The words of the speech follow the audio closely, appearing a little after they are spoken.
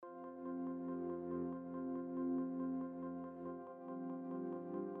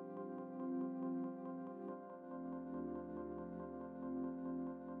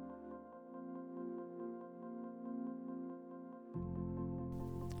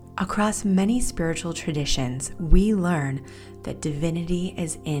Across many spiritual traditions, we learn that divinity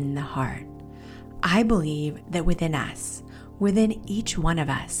is in the heart. I believe that within us, within each one of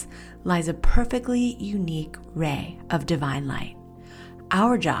us, lies a perfectly unique ray of divine light.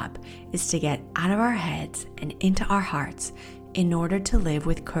 Our job is to get out of our heads and into our hearts in order to live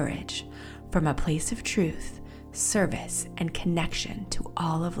with courage from a place of truth, service, and connection to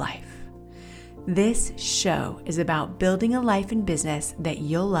all of life. This show is about building a life and business that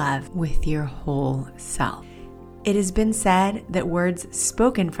you'll love with your whole self. It has been said that words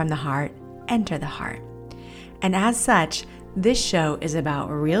spoken from the heart enter the heart. And as such, this show is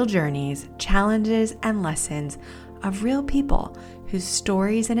about real journeys, challenges, and lessons of real people whose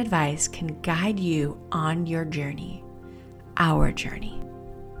stories and advice can guide you on your journey, our journey.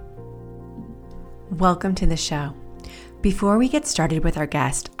 Welcome to the show. Before we get started with our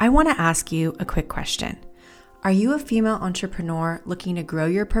guest, I want to ask you a quick question. Are you a female entrepreneur looking to grow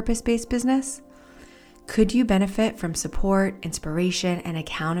your purpose-based business? Could you benefit from support, inspiration, and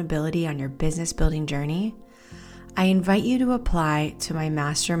accountability on your business building journey? I invite you to apply to my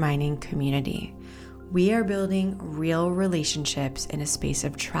masterminding community. We are building real relationships in a space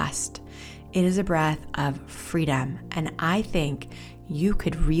of trust. It is a breath of freedom, and I think you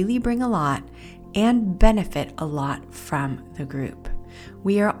could really bring a lot and benefit a lot from the group.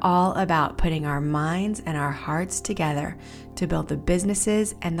 We are all about putting our minds and our hearts together to build the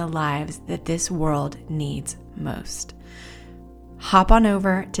businesses and the lives that this world needs most. Hop on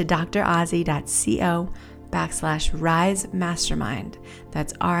over to drozzy.co/Rise Mastermind.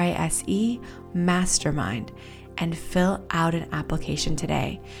 That's RISE Mastermind, and fill out an application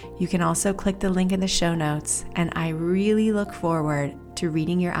today. You can also click the link in the show notes, and I really look forward to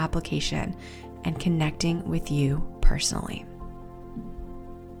reading your application and connecting with you personally.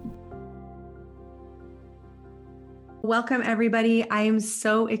 Welcome, everybody. I am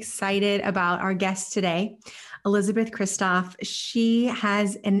so excited about our guest today, Elizabeth Kristoff. She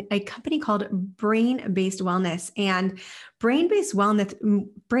has a company called Brain-Based Wellness, and Brain-Based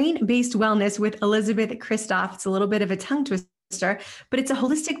Wellness with Elizabeth Kristoff. It's a little bit of a tongue twister, but it's a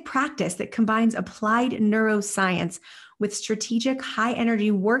holistic practice that combines applied neuroscience with strategic high-energy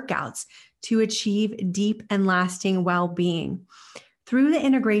workouts to achieve deep and lasting well-being. Through the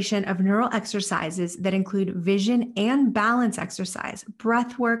integration of neural exercises that include vision and balance exercise,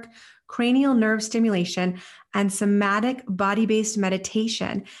 breath work, cranial nerve stimulation, and somatic body-based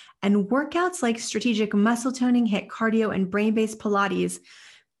meditation, and workouts like strategic muscle toning, HIIT cardio, and brain-based Pilates,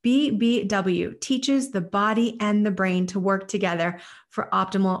 BBW teaches the body and the brain to work together for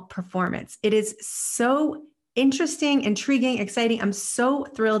optimal performance. It is so interesting, intriguing, exciting. I'm so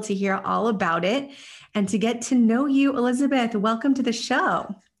thrilled to hear all about it and to get to know you, Elizabeth. Welcome to the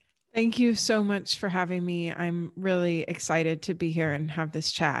show. Thank you so much for having me. I'm really excited to be here and have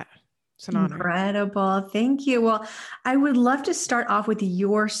this chat. It's an honor. Incredible. Thank you. Well, I would love to start off with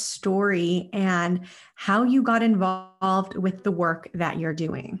your story and how you got involved with the work that you're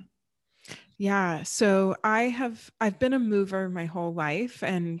doing. Yeah. So I've been a mover my whole life.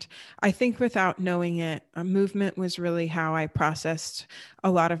 And I think without knowing it, movement was really how I processed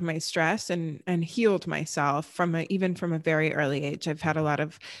a lot of my stress and healed myself even from a very early age. I've had a lot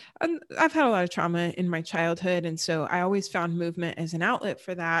of trauma in my childhood. And so I always found movement as an outlet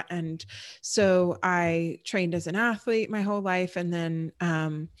for that. And so I trained as an athlete my whole life, and then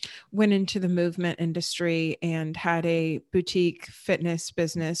went into the movement industry and had a boutique fitness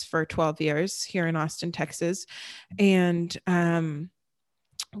business for 12 years here in Austin, Texas. And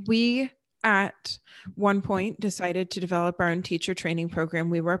we at one point decided to develop our own teacher training program.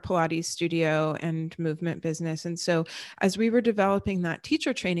 We were a Pilates studio and movement business. And so as we were developing that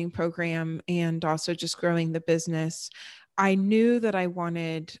teacher training program and also just growing the business, I knew that I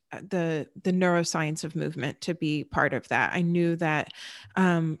wanted the neuroscience of movement to be part of that. I knew that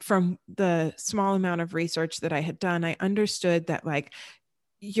from the small amount of research that I had done, I understood that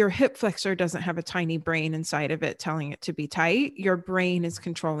your hip flexor doesn't have a tiny brain inside of it telling it to be tight. Your brain is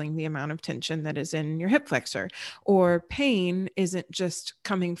controlling the amount of tension that is in your hip flexor. Or pain isn't just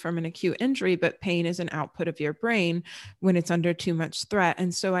coming from an acute injury, but pain is an output of your brain when it's under too much threat.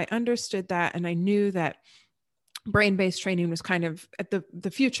 And so I understood that, and I knew that brain-based training was kind of at the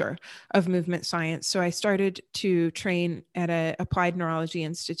future of movement science. So I started to train at an applied neurology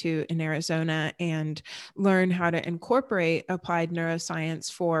institute in Arizona and learn how to incorporate applied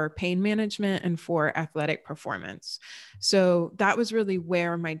neuroscience for pain management and for athletic performance. So that was really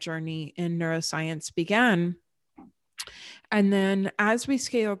where my journey in neuroscience began. And then as we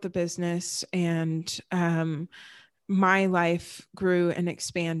scaled the business and my life grew and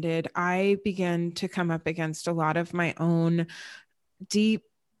expanded, I began to come up against a lot of my own deep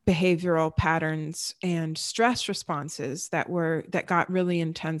behavioral patterns and stress responses that got really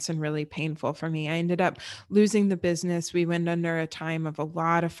intense and really painful for me. I ended up losing the business. We went under a time of a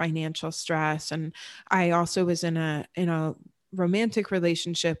lot of financial stress, and I also was in a romantic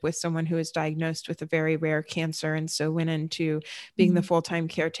relationship with someone who was diagnosed with a very rare cancer, and so went into being the full-time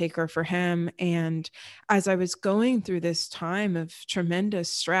caretaker for him. And as I was going through this time of tremendous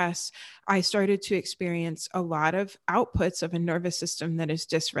stress, I started to experience a lot of outputs of a nervous system that is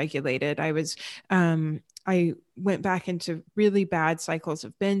dysregulated. I went back into really bad cycles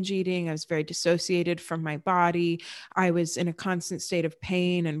of binge eating. I was very dissociated from my body. I was in a constant state of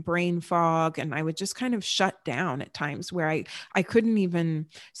pain and brain fog, and I would just kind of shut down at times where I couldn't even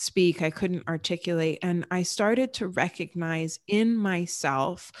speak, I couldn't articulate. And I started to recognize in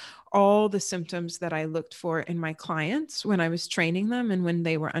myself all the symptoms that I looked for in my clients when I was training them and when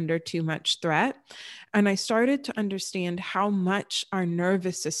they were under too much threat. And I started to understand how much our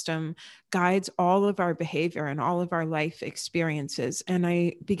nervous system guides all of our behavior and all of our life experiences. And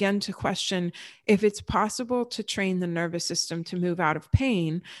I began to question if it's possible to train the nervous system to move out of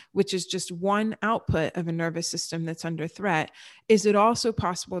pain, which is just one output of a nervous system that's under threat. Is it also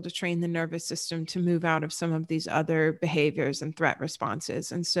possible to train the nervous system to move out of some of these other behaviors and threat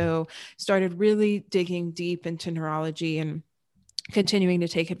responses? And so started really digging deep into neurology and continuing to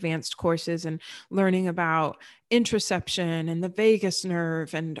take advanced courses and learning about interoception and the vagus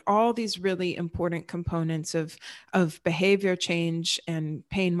nerve and all these really important components of behavior change and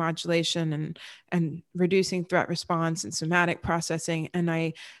pain modulation and reducing threat response and somatic processing. And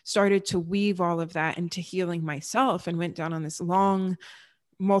I started to weave all of that into healing myself and went down on this long,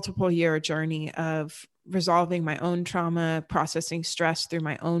 multiple year journey of resolving my own trauma, processing stress through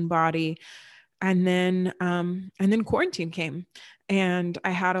my own body. And then quarantine came, and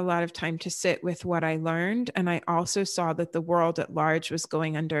I had a lot of time to sit with what I learned. And I also saw that the world at large was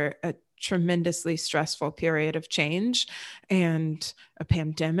going under a tremendously stressful period of change and a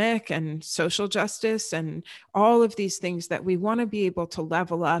pandemic and social justice and all of these things that we want to be able to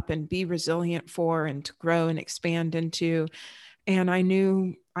level up and be resilient for and to grow and expand into. And I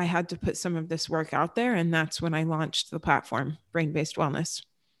knew I had to put some of this work out there. And that's when I launched the platform, Brain Based Wellness.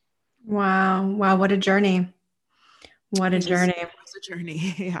 Wow. Wow. What a journey. What a journey. It was a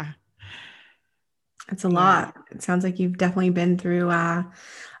journey. Yeah. It's a lot. It sounds like you've definitely been through a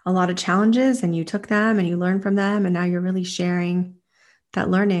lot of challenges, and you took them and you learned from them. And now you're really sharing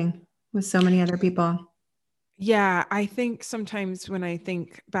that learning with so many other people. Yeah, I think sometimes when I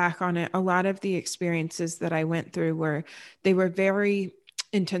think back on it, a lot of the experiences that I went through they were very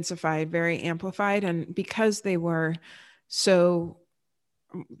intensified, very amplified. And because they were so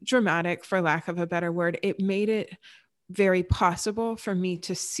dramatic, for lack of a better word, it made it very possible for me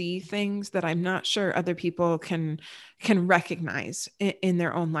to see things that I'm not sure other people can recognize in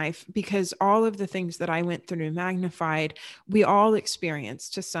their own life, because all of the things that I went through magnified, we all experience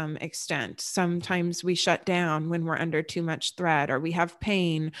to some extent. Sometimes we shut down when we're under too much threat, or we have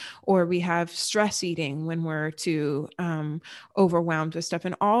pain, or we have stress eating when we're too overwhelmed with stuff.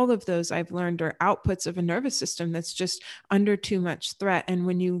 And all of those I've learned are outputs of a nervous system that's just under too much threat. And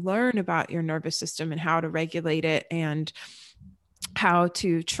when you learn about your nervous system and how to regulate it and how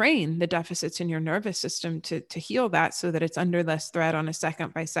to train the deficits in your nervous system to heal that so that it's under less threat on a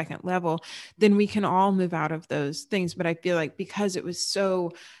second by second level, then we can all move out of those things. But I feel like because it was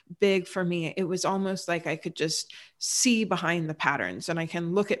so big for me, it was almost like I could just see behind the patterns, and I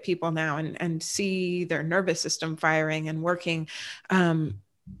can look at people now and see their nervous system firing and working.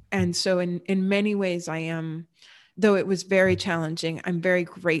 And so in many ways though it was very challenging, I'm very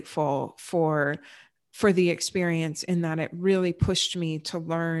grateful for the experience, in that it really pushed me to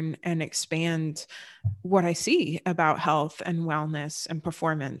learn and expand what I see about health and wellness and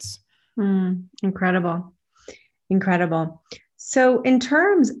performance. Incredible. Incredible. So in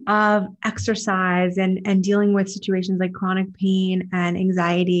terms of exercise and dealing with situations like chronic pain and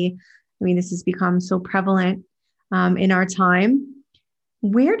anxiety, I mean, this has become so prevalent in our time.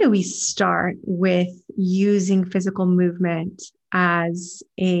 Where do we start with using physical movement as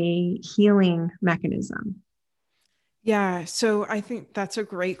a healing mechanism? Yeah, so I think that's a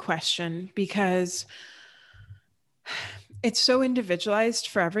great question, because it's so individualized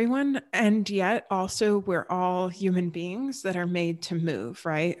for everyone. And yet also we're all human beings that are made to move,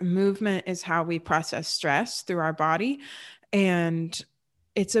 right? Movement is how we process stress through our body. And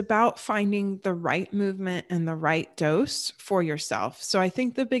it's about finding the right movement and the right dose for yourself. So I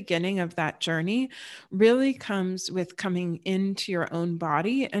think the beginning of that journey really comes with coming into your own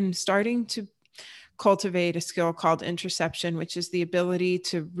body and starting to cultivate a skill called interoception, which is the ability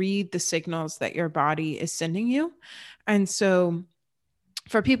to read the signals that your body is sending you. And so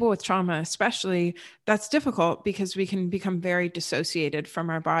for people with trauma, especially, that's difficult because we can become very dissociated from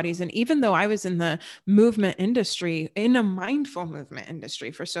our bodies. And even though I was in the movement industry, in a mindful movement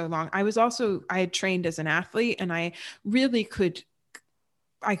industry for so long, I had trained as an athlete, and I really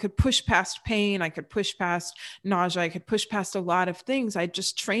I could push past pain. I could push past nausea. I could push past a lot of things. I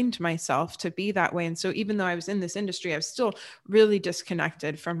just trained myself to be that way. And so even though I was in this industry, I was still really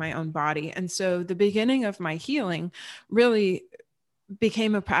disconnected from my own body. And so the beginning of my healing really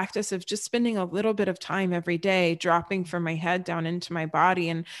became a practice of just spending a little bit of time every day, dropping from my head down into my body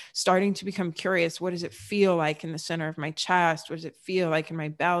and starting to become curious. What does it feel like in the center of my chest? What does it feel like in my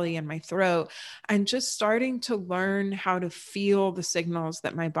belly and my throat? And just starting to learn how to feel the signals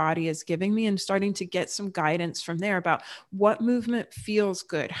that my body is giving me, and starting to get some guidance from there about what movement feels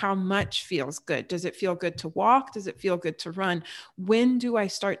good, how much feels good. Does it feel good to walk? Does it feel good to run? When do I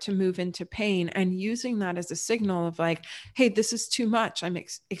start to move into pain? And using that as a signal of like, hey, this is too much. I'm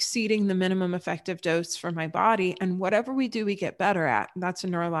exceeding the minimum effective dose for my body. And whatever we do, we get better at. And that's a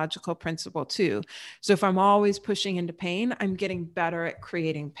neurological principle too. So if I'm always pushing into pain, I'm getting better at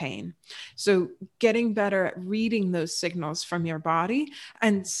creating pain. So getting better at reading those signals from your body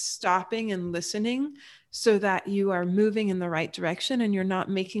and stopping and listening so that you are moving in the right direction and you're not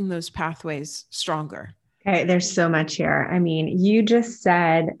making those pathways stronger. Okay, there's so much here. I mean, you just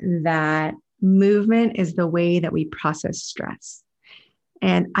said that movement is the way that we process stress.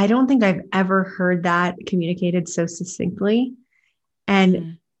 And I don't think I've ever heard that communicated so succinctly.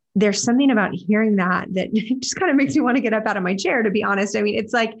 And there's something about hearing that just kind of makes me want to get up out of my chair, to be honest. I mean,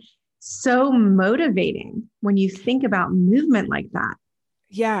 it's like so motivating when you think about movement like that.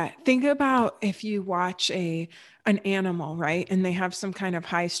 Yeah. Think about if you watch an animal, right? And they have some kind of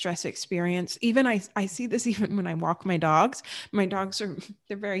high stress experience. Even I see this even when I walk my dogs. My dogs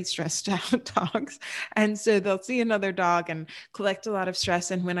they're very stressed out dogs. And so they'll see another dog and collect a lot of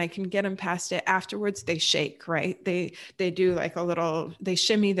stress. And when I can get them past it afterwards, they shake, right? They do like they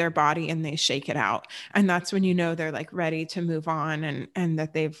shimmy their body and they shake it out. And that's when you know they're like ready to move on and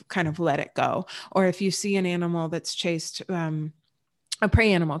that they've kind of let it go. Or if you see an animal that's chased, a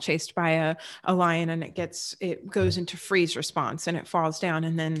prey animal chased by a lion, and it goes into freeze response and it falls down.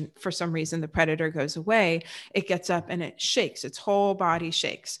 And then for some reason, the predator goes away. It gets up and it shakes, its whole body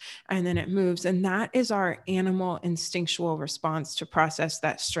shakes, and then it moves. And that is our animal instinctual response to process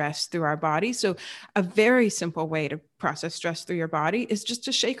that stress through our body. So a very simple way to process stress through your body is just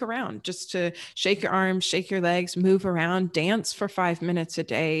to shake around, just to shake your arms, shake your legs, move around, dance for 5 minutes a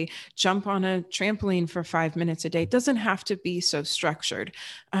day, jump on a trampoline for 5 minutes a day. It doesn't have to be so structured.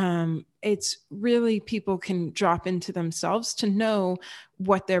 It's really, people can drop into themselves to know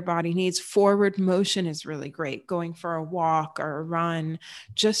what their body needs. Forward motion is really great, going for a walk or a run,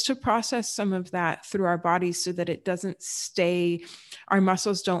 just to process some of that through our bodies so that it doesn't stay, our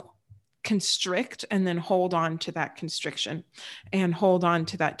muscles don't constrict and then hold on to that constriction and hold on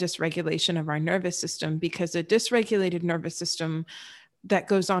to that dysregulation of our nervous system, because a dysregulated nervous system that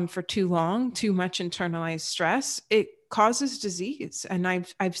goes on for too long, too much internalized stress, it causes disease. And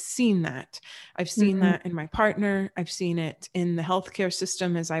I've seen that. I've seen that in my partner. I've seen it in the healthcare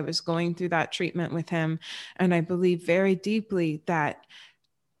system as I was going through that treatment with him. And I believe very deeply that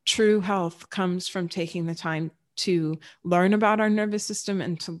true health comes from taking the time to learn about our nervous system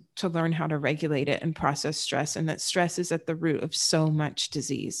and to learn how to regulate it and process stress, and that stress is at the root of so much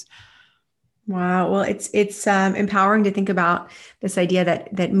disease. Wow. Well, it's empowering to think about this idea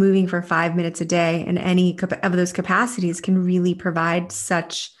that moving for 5 minutes a day in any of those capacities can really provide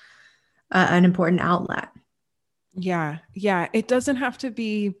such an important outlet. Yeah. Yeah. It doesn't have to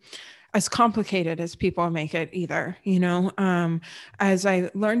be as complicated as people make it either. As I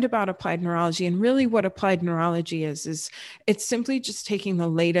learned about applied neurology, and really what applied neurology is it's simply just taking the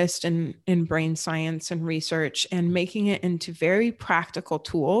latest in brain science and research and making it into very practical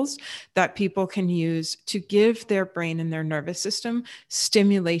tools that people can use to give their brain and their nervous system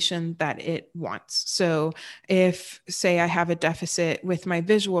stimulation that it wants. So if, say, I have a deficit with my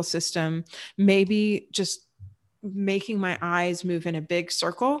visual system, maybe just making my eyes move in a big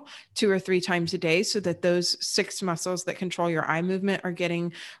circle 2 or 3 times a day so that those 6 muscles that control your eye movement are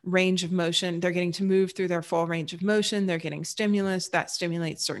getting range of motion. They're getting to move through their full range of motion. They're getting stimulus that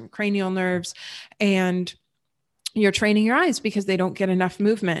stimulates certain cranial nerves. And you're training your eyes because they don't get enough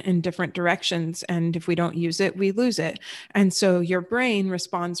movement in different directions. And if we don't use it, we lose it. And so your brain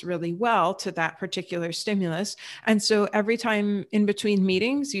responds really well to that particular stimulus. And so every time in between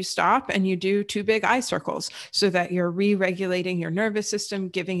meetings, you stop and you do 2 big eye circles so that you're re-regulating your nervous system,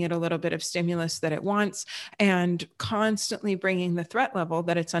 giving it a little bit of stimulus that it wants, and constantly bringing the threat level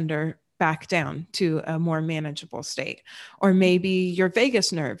that it's under back down to a more manageable state. Or maybe your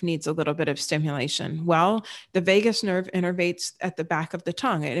vagus nerve needs a little bit of stimulation. Well, the vagus nerve innervates at the back of the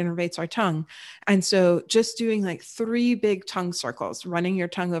tongue. It innervates our tongue. And so just doing like 3 big tongue circles, running your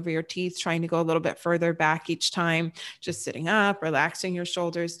tongue over your teeth, trying to go a little bit further back each time, just sitting up, relaxing your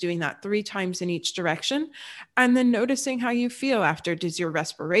shoulders, doing that 3 times in each direction. And then noticing how you feel after. Does your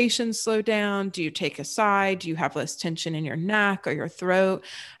respiration slow down? Do you take a sigh? Do you have less tension in your neck or your throat?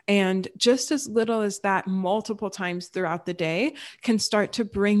 And just as little as that multiple times throughout the day can start to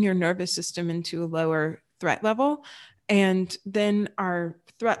bring your nervous system into a lower threat level. And then our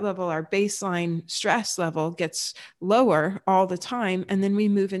threat level, our baseline stress level gets lower all the time. And then we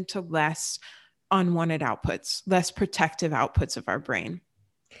move into less unwanted outputs, less protective outputs of our brain.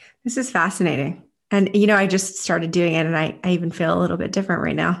 This is fascinating. And, I just started doing it and I even feel a little bit different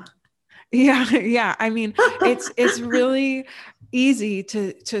right now. Yeah. Yeah. I mean, it's really easy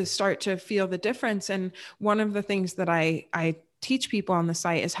to start to feel the difference. And one of the things that I teach people on the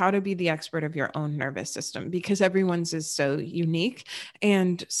site is how to be the expert of your own nervous system, because everyone's is so unique.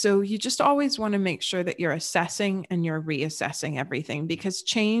 And so you just always want to make sure that you're assessing and you're reassessing everything, because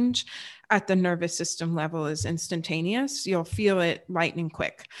change at the nervous system level is instantaneous. You'll feel it lightning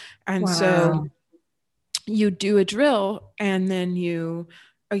quick. And so you do a drill and then you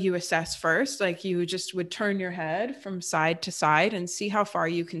assess first. Like you just would turn your head from side to side and see how far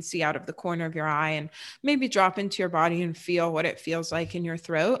you can see out of the corner of your eye, and maybe drop into your body and feel what it feels like in your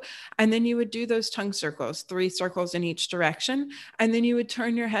throat. And then you would do those tongue circles, 3 circles in each direction. And then you would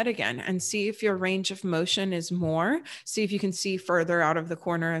turn your head again and see if your range of motion is more, see if you can see further out of the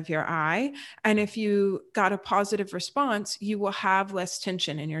corner of your eye. And if you got a positive response, you will have less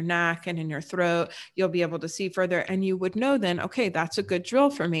tension in your neck and in your throat. You'll be able to see further, and you would know then, okay, that's a good drill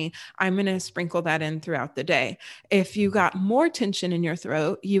for me. I'm going to sprinkle that in throughout the day. If you got more tension in your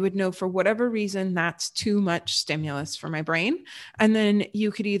throat, you would know for whatever reason that's too much stimulus for my brain. And then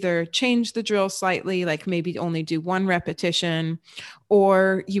you could either change the drill slightly, like maybe only do 1 repetition,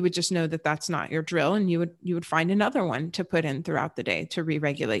 or you would just know that that's not your drill, and you would find another one to put in throughout the day to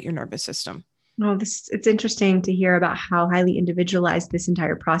re-regulate your nervous system. Oh, it's interesting to hear about how highly individualized this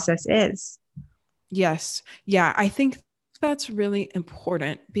entire process is. Yes. Yeah. I think that's really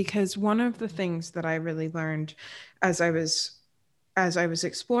important, because one of the things that I really learned as I was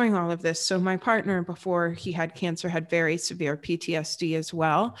exploring all of this. So my partner, before he had cancer, had very severe PTSD as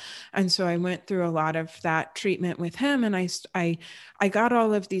well. And so I went through a lot of that treatment with him. And I got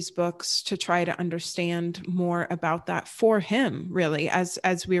all of these books to try to understand more about that for him, really,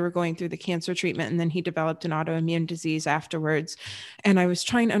 as we were going through the cancer treatment. And then he developed an autoimmune disease afterwards. And I was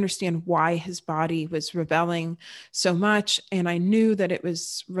trying to understand why his body was rebelling so much. And I knew that it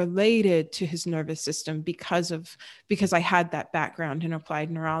was related to his nervous system because I had that background in applied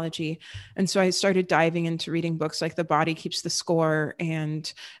neurology. And so I started diving into reading books like The Body Keeps the Score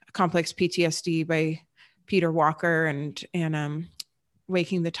and Complex PTSD by Peter Walker and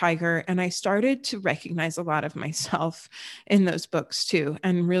Waking the Tiger. And I started to recognize a lot of myself in those books too,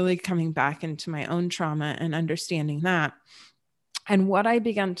 and really coming back into my own trauma and understanding that. And what I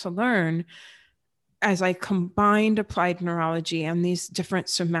began to learn as I combined applied neurology and these different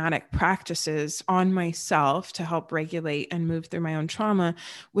somatic practices on myself to help regulate and move through my own trauma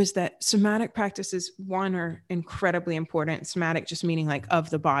was that somatic practices, one, are incredibly important. Somatic just meaning like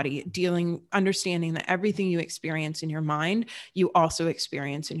of the body, understanding that everything you experience in your mind, you also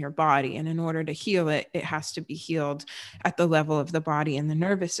experience in your body. And in order to heal it, it has to be healed at the level of the body and the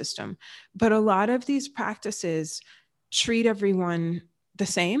nervous system. But a lot of these practices treat everyone the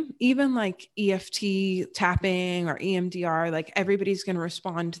same, even like EFT tapping or EMDR, like everybody's going to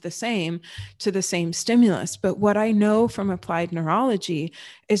respond the same to the same stimulus. But what I know from applied neurology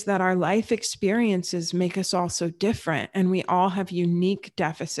is that our life experiences make us all so different, and we all have unique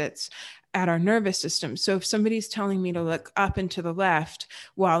deficits at our nervous system. So if somebody's telling me to look up and to the left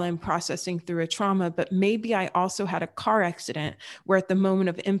while I'm processing through a trauma, but maybe I also had a car accident where at the moment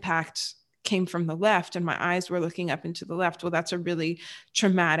of impact came from the left and my eyes were looking up into the left. Well, that's a really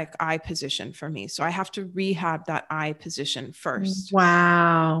traumatic eye position for me. So I have to rehab that eye position first.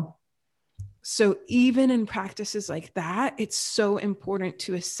 Wow. So even in practices like that, it's so important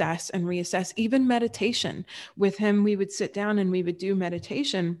to assess and reassess. Even meditation. With him, we would sit down and we would do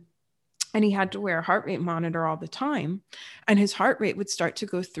meditation. and he had to wear a heart rate monitor all the time, and his heart rate would start to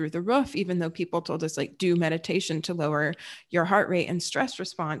go through the roof, even though people told us, like, do meditation to lower your heart rate and stress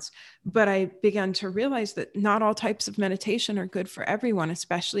response. But I began to realize that not all types of meditation are good for everyone,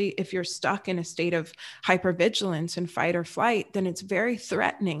 especially if you're stuck in a state of hypervigilance and fight or flight. Then it's very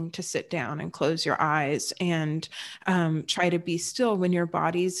threatening to sit down and close your eyes and try to be still when your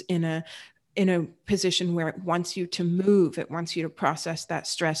body's in a position where it wants you to move. It wants you to process that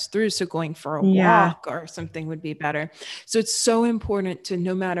stress through. So going for a walk or something would be better. So it's so important to,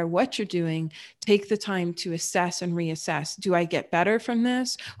 no matter what you're doing, take the time to assess and reassess. Do I get better from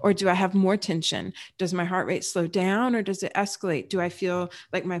this, or do I have more tension? Does my heart rate slow down, or does it escalate? Do I feel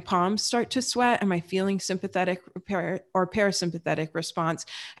like my palms start to sweat? Am I feeling sympathetic or parasympathetic response?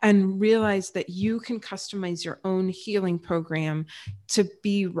 And realize that you can customize your own healing program to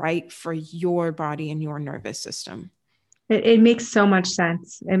be right for your body and your nervous system. It makes so much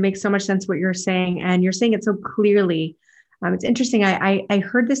sense. It makes so much sense what you're saying. And you're saying it so clearly. It's interesting. I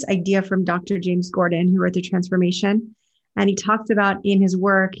heard this idea from Dr. James Gordon, who wrote The Transformation. And he talked about in his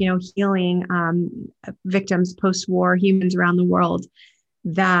work, healing victims, post-war humans around the world,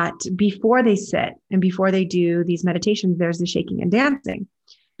 that before they sit and before they do these meditations, there's the shaking and dancing.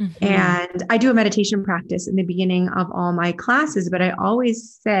 Mm-hmm. And I do a meditation practice in the beginning of all my classes, but I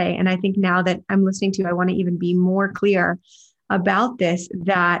always say, and I think now that I'm listening to you, I want to even be more clear about this,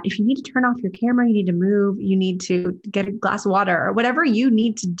 that if you need to turn off your camera, you need to move, you need to get a glass of water, or whatever you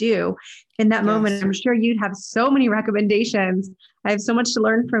need to do in that moment. I'm sure you'd have so many recommendations. I have so much to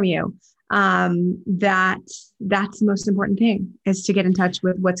learn from you. That's the most important thing, is to get in touch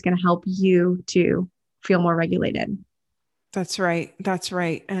with what's going to help you to feel more regulated. That's right. That's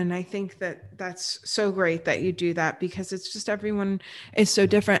right. And I think that that's so great that you do that, because it's just, everyone is so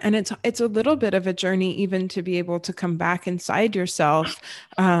different. And it's a little bit of a journey even to be able to come back inside yourself.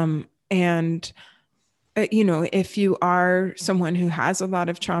 If you are someone who has a lot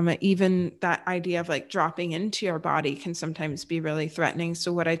of trauma, even that idea of like dropping into your body can sometimes be really threatening.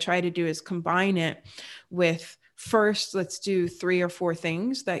 So what I try to do is combine it with, first, let's do 3 or 4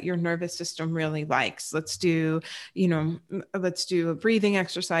 things that your nervous system really likes. Let's do a breathing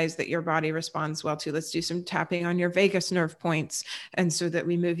exercise that your body responds well to. Let's do some tapping on your vagus nerve points, and so that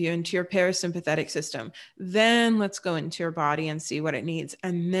we move you into your parasympathetic system. Then let's go into your body and see what it needs.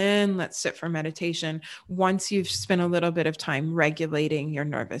 And then let's sit for meditation once you've spent a little bit of time regulating your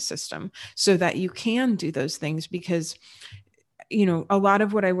nervous system, so that you can do those things. Because a lot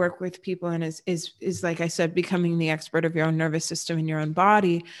of what I work with people in is like I said, becoming the expert of your own nervous system and your own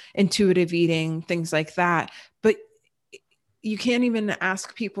body, intuitive eating, things like that. But you can't even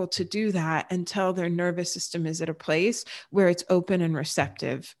ask people to do that until their nervous system is at a place where it's open and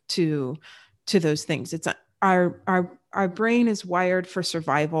receptive to those things. It's our brain is wired for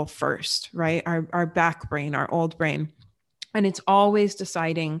survival first, right? Our back brain, our old brain. And it's always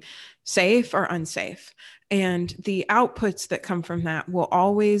deciding safe or unsafe. And the outputs that come from that will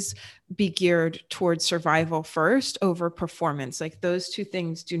always be geared towards survival first over performance. Like, those two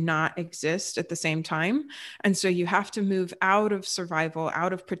things do not exist at the same time. And so you have to move out of survival,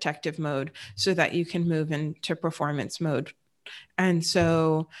 out of protective mode, so that you can move into performance mode. And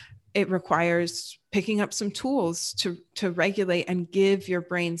so it requires picking up some tools to regulate and give your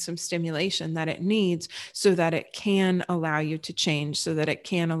brain some stimulation that it needs, so that it can allow you to change, so that it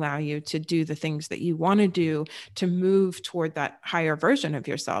can allow you to do the things that you want to do, to move toward that higher version of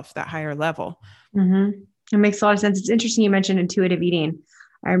yourself, that higher level. Mm-hmm. It makes a lot of sense. It's interesting you mentioned intuitive eating.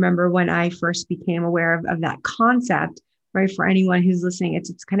 I remember when I first became aware of that concept, right? For anyone who's listening,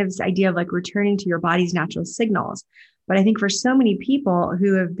 it's kind of this idea of like returning to your body's natural signals. But I think for so many people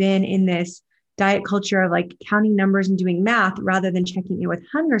who have been in this diet culture of like counting numbers and doing math rather than checking in with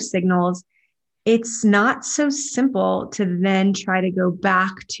hunger signals, it's not so simple to then try to go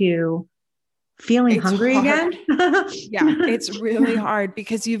back to feeling hungry again. Yeah, it's really hard,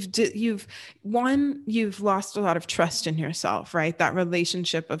 because you've lost a lot of trust in yourself, right? That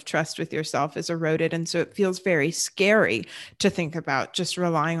relationship of trust with yourself is eroded. And so it feels very scary to think about just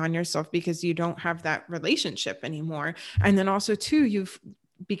relying on yourself, because you don't have that relationship anymore. And then also too,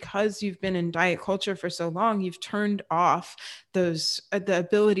 because you've been in diet culture for so long, you've turned off the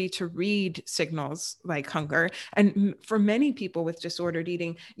ability to read signals like hunger. And for many people with disordered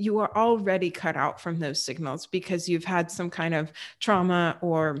eating, you are already cut out from those signals, because you've had some kind of trauma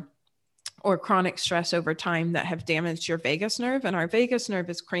or or chronic stress over time that have damaged your vagus nerve. And our vagus nerve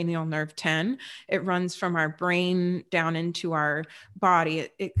is cranial nerve 10. It runs from our brain down into our body.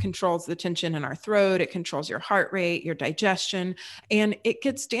 It controls the tension in our throat. It controls your heart rate, your digestion, and it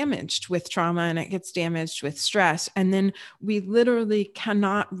gets damaged with trauma and it gets damaged with stress. And then we literally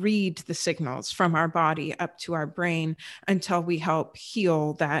cannot read the signals from our body up to our brain until we help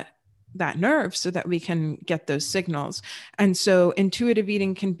heal that nerve so that we can get those signals. And so intuitive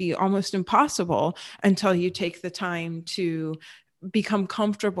eating can be almost impossible until you take the time to become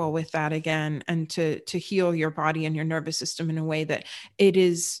comfortable with that again, and to heal your body and your nervous system in a way that it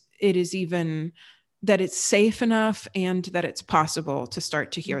is even that it's safe enough and that it's possible to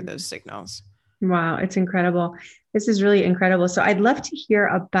start to hear those signals. Wow, it's incredible. This is really incredible. So I'd love to hear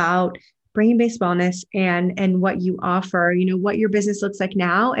about brain-based wellness and what you offer, what your business looks like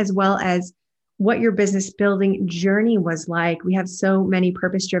now, as well as what your business building journey was like. We have so many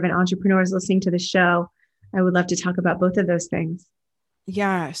purpose-driven entrepreneurs listening to the show. I would love to talk about both of those things.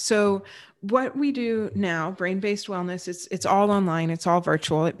 Yeah. So what we do now, brain-based wellness, it's all online. It's all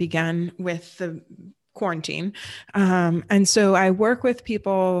virtual. It began with the quarantine. And so I work with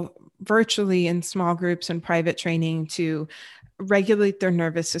people virtually in small groups and private training to regulate their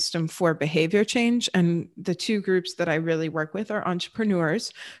nervous system for behavior change. And the two groups that I really work with are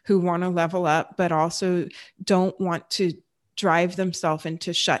entrepreneurs who want to level up, but also don't want to drive themselves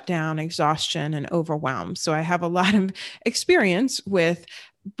into shutdown, exhaustion, and overwhelm. So I have a lot of experience with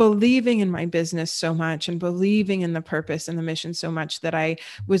believing in my business so much and believing in the purpose and the mission so much that I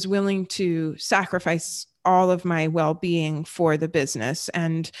was willing to sacrifice all of my well-being for the business.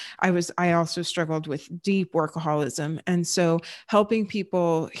 And I also struggled with deep workaholism. And so helping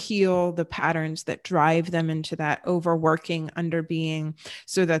people heal the patterns that drive them into that overworking, underbeing,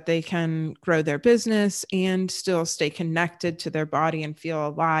 so that they can grow their business and still stay connected to their body and feel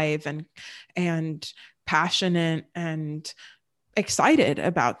alive and passionate and excited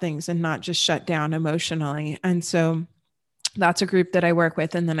about things and not just shut down emotionally. And so that's a group that I work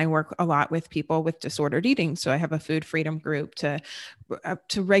with. And then I work a lot with people with disordered eating. So I have a food freedom group to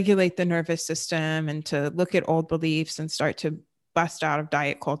regulate the nervous system and to look at old beliefs and start to bust out of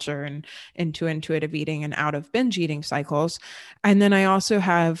diet culture and into intuitive eating and out of binge eating cycles. And then I also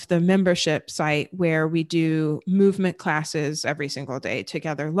have the membership site where we do movement classes every single day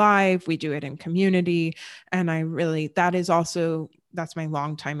together live. We do it in community. And that's my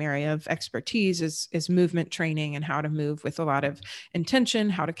long time area of expertise is movement training and how to move with a lot of intention,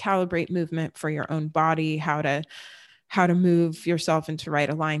 how to calibrate movement for your own body, how to move yourself into right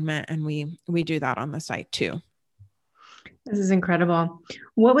alignment. And we do that on the site too. This is incredible.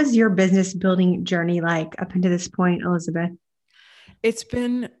 What was your business building journey like up until this point, Elizabeth? It's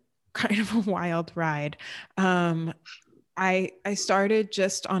been kind of a wild ride. I started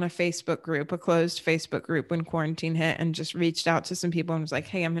just on a Facebook group, a closed Facebook group when quarantine hit, and just reached out to some people and was like,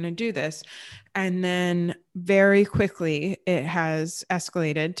 hey, I'm going to do this. And then very quickly it has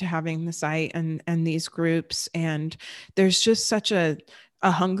escalated to having the site and these groups. And there's just such a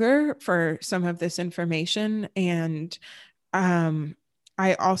hunger for some of this information. And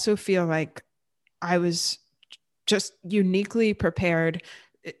I also feel like I was just uniquely prepared.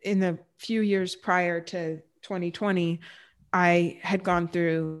 In the few years prior to 2020, I had gone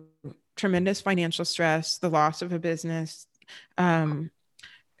through tremendous financial stress, the loss of a business, a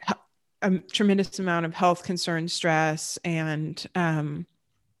tremendous amount of health concern stress. And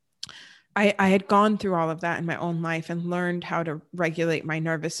I had gone through all of that in my own life and learned how to regulate my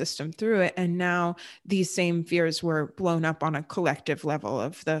nervous system through it. And now these same fears were blown up on a collective level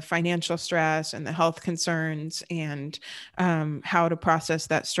of the financial stress and the health concerns and how to process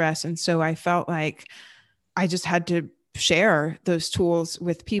that stress. And so I felt like I just had to share those tools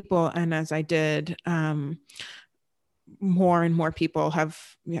with people. And as I did, more and more people have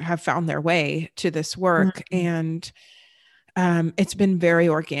found their way to this work. And it's been very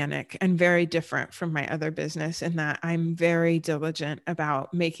organic and very different from my other business in that I'm very diligent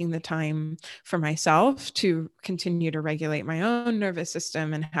about making the time for myself to continue to regulate my own nervous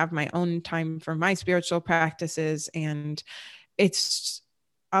system and have my own time for my spiritual practices. And it's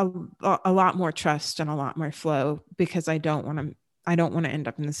a lot more trust and a lot more flow because I don't want to end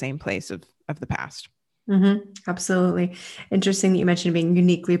up in the same place of the past. Mm-hmm. Absolutely. Interesting that you mentioned being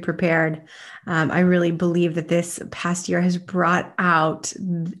uniquely prepared. I really believe that this past year has brought out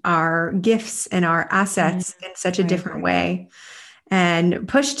our gifts and our assets in such a different way and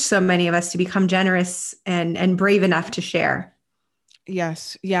pushed so many of us to become generous and brave enough to share.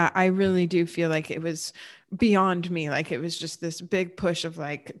 Yes. Yeah. I really do feel like it was beyond me. Like it was just this big push of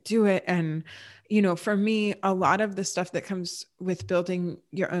like, do it. And for me, a lot of the stuff that comes with building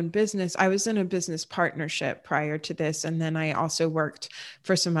your own business, I was in a business partnership prior to this. And then I also worked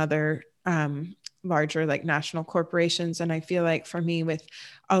for some other larger like national corporations. And I feel like for me, with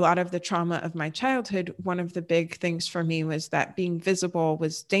a lot of the trauma of my childhood, one of the big things for me was that being visible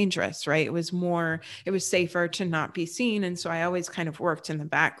was dangerous, right? It was safer to not be seen. And so I always kind of worked in the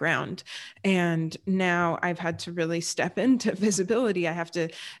background. And now I've had to really step into visibility. I have to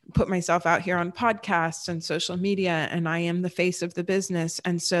put myself out here on podcasts and social media, and I am the face of the business.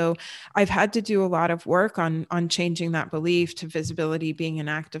 And so I've had to do a lot of work on changing that belief to visibility being an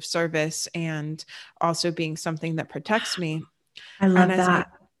act of service and also being something that protects me. I love that.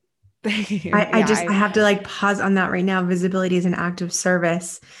 I have to like pause on that right now. Visibility is an act of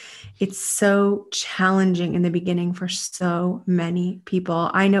service. It's so challenging in the beginning for so many people.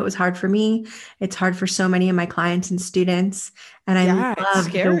 I know it was hard for me. It's hard for so many of my clients and students. And I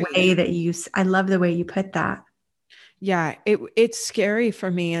love the way that I love the way you put that. Yeah, it's scary for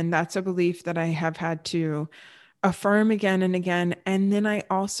me. And that's a belief that I have had to affirm again and again. And then I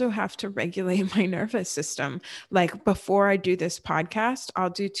also have to regulate my nervous system. Like before I do this podcast,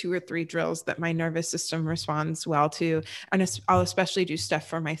 I'll do 2 or 3 drills that my nervous system responds well to. And I'll especially do stuff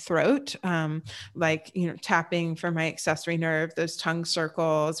for my throat, like, tapping for my accessory nerve, those tongue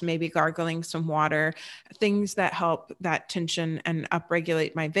circles, maybe gargling some water, things that help that tension and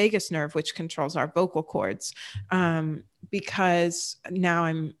upregulate my vagus nerve, which controls our vocal cords. Because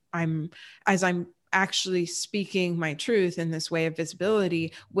now as I'm actually speaking my truth in this way of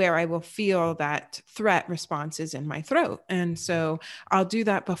visibility, where I will feel that threat responses in my throat. And so I'll do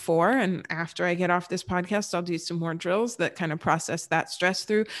that before and after I get off this podcast. I'll do some more drills that kind of process that stress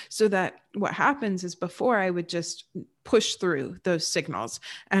through, so that what happens is before I would just push through those signals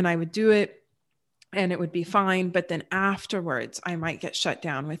and I would do it and it would be fine. But then afterwards, I might get shut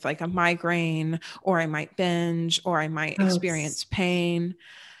down with like a migraine, or I might binge, or I might experience pain.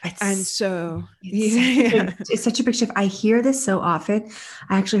 It's such a big shift. I hear this so often.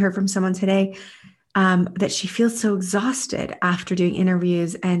 I actually heard from someone today that she feels so exhausted after doing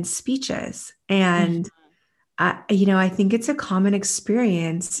interviews and speeches. And, I think it's a common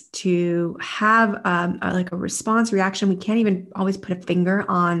experience to have like a response reaction. We can't even always put a finger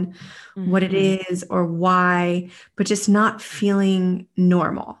on what it is or why, but just not feeling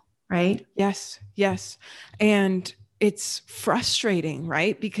normal, right? Yes. And it's frustrating,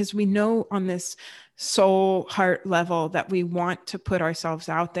 right? Because we know on this soul heart level that we want to put ourselves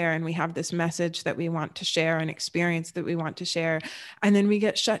out there, and we have this message that we want to share, an experience that we want to share. And then we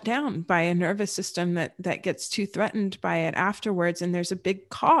get shut down by a nervous system that gets too threatened by it afterwards. And there's a big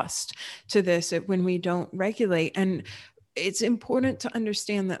cost to this when we don't regulate. And it's important to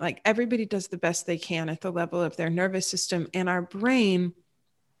understand that like everybody does the best they can at the level of their nervous system, and our brain,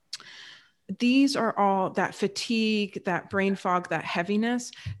 these are all that fatigue, that brain fog, that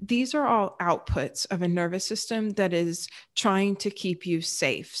heaviness. These are all outputs of a nervous system that is trying to keep you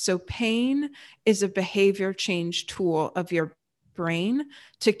safe. So pain is a behavior change tool of your brain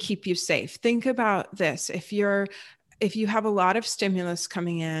to keep you safe. Think about this. If you have a lot of stimulus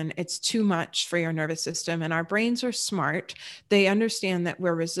coming in, it's too much for your nervous system. And our brains are smart. They understand that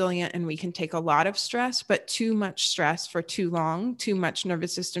we're resilient and we can take a lot of stress, but too much stress for too long, too much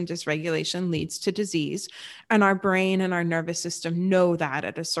nervous system dysregulation leads to disease. And our brain and our nervous system know that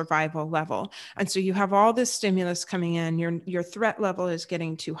at a survival level. And so you have all this stimulus coming in, your threat level is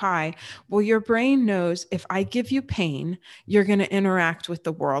getting too high. Well, your brain knows if I give you pain, you're going to interact with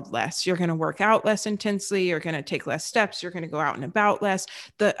the world less. You're going to work out less intensely. You're going to take less steps. You're going to go out and about less.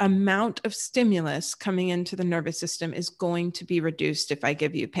 The amount of stimulus coming into the nervous system is going to be reduced if I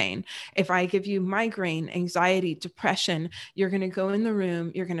give you pain. If I give you migraine, anxiety, depression, you're going to go in the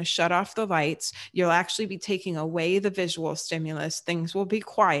room. You're going to shut off the lights. You'll actually be taking away the visual stimulus. Things will be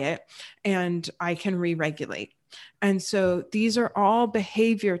quiet and I can re-regulate. And so these are all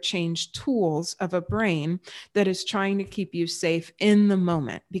behavior change tools of a brain that is trying to keep you safe in the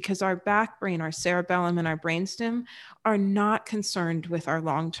moment, because our back brain, our cerebellum, and our brainstem are not concerned with our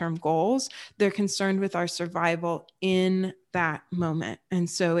long-term goals. They're concerned with our survival in that moment. And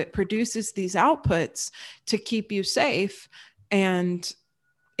so it produces these outputs to keep you safe, and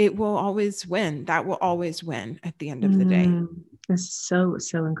it will always win. That will always win at the end of the day. That's so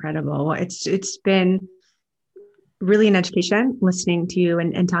incredible. It's been really an education listening to you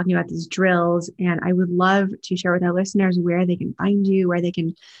and talking about these drills. And I would love to share with our listeners where they can find you, where they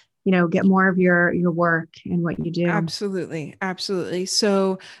can, get more of your work and what you do. Absolutely.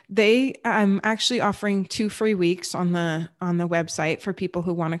 So I'm actually offering 2 free weeks on the website for people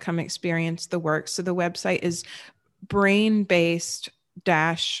who want to come experience the work. So the website is brain-based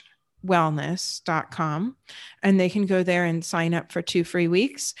wellness.com, and they can go there and sign up for 2 free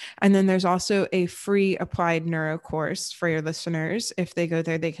weeks. And then there's also a free applied neuro course for your listeners. If they go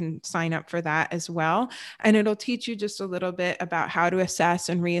there, they can sign up for that as well. And it'll teach you just a little bit about how to assess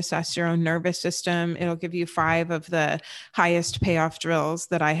and reassess your own nervous system. It'll give you 5 of the highest payoff drills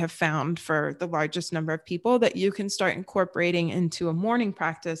that I have found for the largest number of people that you can start incorporating into a morning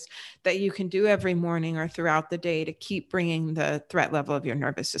practice that you can do every morning or throughout the day to keep bringing the threat level of your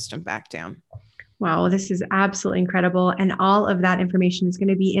nervous system back down. Wow, this is absolutely incredible. And all of that information is going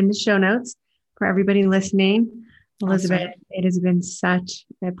to be in the show notes for everybody listening. Elizabeth, awesome. It has been such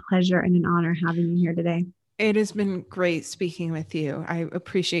a pleasure and an honor having you here today. It has been great speaking with you. I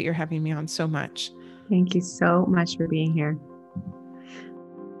appreciate your having me on so much. Thank you so much for being here.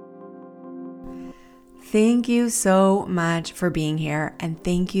 Thank you so much for being here, and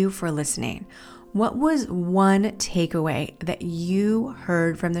thank you for listening. What was one takeaway that you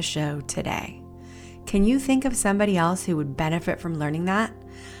heard from the show today? Can you think of somebody else who would benefit from learning that?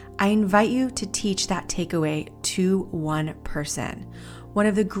 I invite you to teach that takeaway to one person. One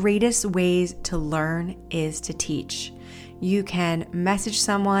of the greatest ways to learn is to teach. You can message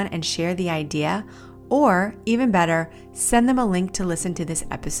someone and share the idea, or even better, send them a link to listen to this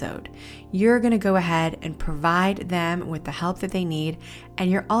episode. You're going to go ahead and provide them with the help that they need,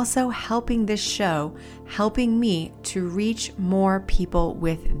 and you're also helping this show, helping me to reach more people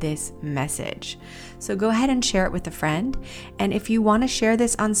with this message. So go ahead and share it with a friend, and if you want to share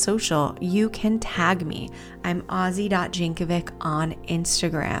this on social, you can tag me. I'm Ozzy.Jankovic on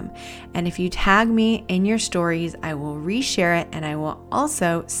Instagram, and if you tag me in your stories, I will reshare it, and I will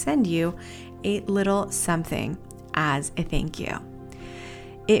also send you a little something as a thank you.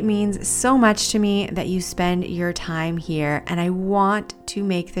 It means so much to me that you spend your time here, and I want to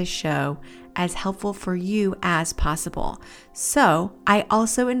make this show as helpful for you as possible. So I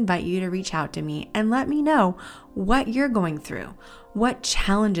also invite you to reach out to me and let me know what you're going through. What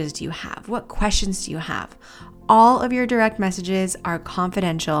challenges do you have? What questions do you have? All of your direct messages are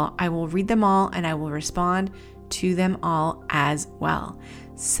confidential. I will read them all and I will respond to them all as well.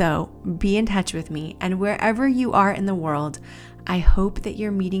 So be in touch with me, and wherever you are in the world, I hope that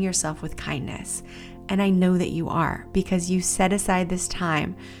you're meeting yourself with kindness. And I know that you are, because you set aside this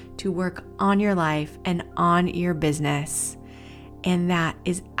time to work on your life and on your business. And that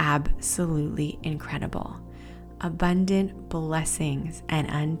is absolutely incredible. Abundant blessings, and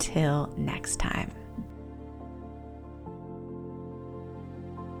until next time.